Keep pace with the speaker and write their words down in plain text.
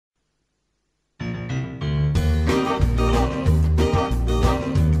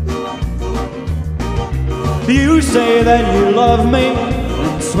You say that you love me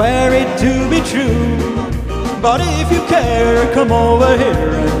and swear it to be true, but if you care, come over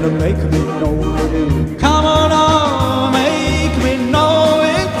here and make me know you do. Come on, make me know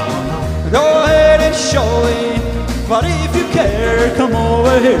it. Go ahead and show it. But if you care, come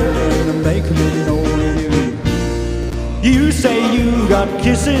over here and make me know you do. You say you got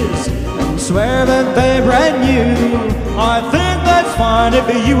kisses and swear that they're brand new. I think that's fine if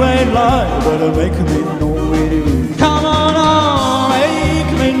you ain't lying, but make me know you do. Come on,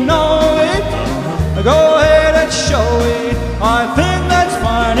 make me know it. Go ahead and show it. I think that's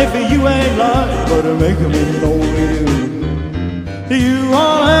fine if you ain't lying, but make me know you do. You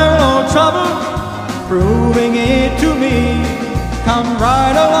won't have no trouble proving it to me. Come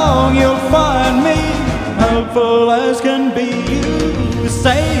right along, you'll find me helpful as can be. You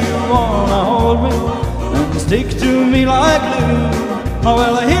say you wanna hold me and stick to me like glue. Oh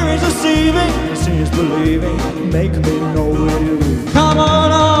well, here is deceiving, this is believing. Make me know you. Come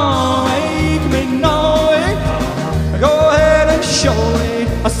on, make me know it. Go ahead and show it.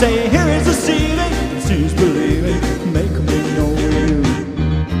 I say here is deceiving, this is believing. Make me know you.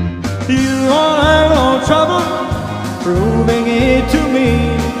 You won't have no trouble proving it to me.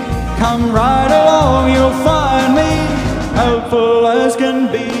 Come right along, you'll find me helpful as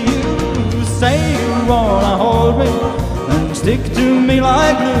can be. You say you wanna hold me and stick to me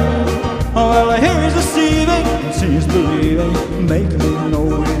like glue. Oh well, here is deceiving, she's believing. Make me know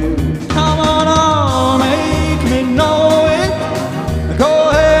you. Come on, make me know it. Go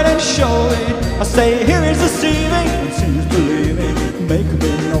ahead and show it. I say here is deceiving, she's believing. Make me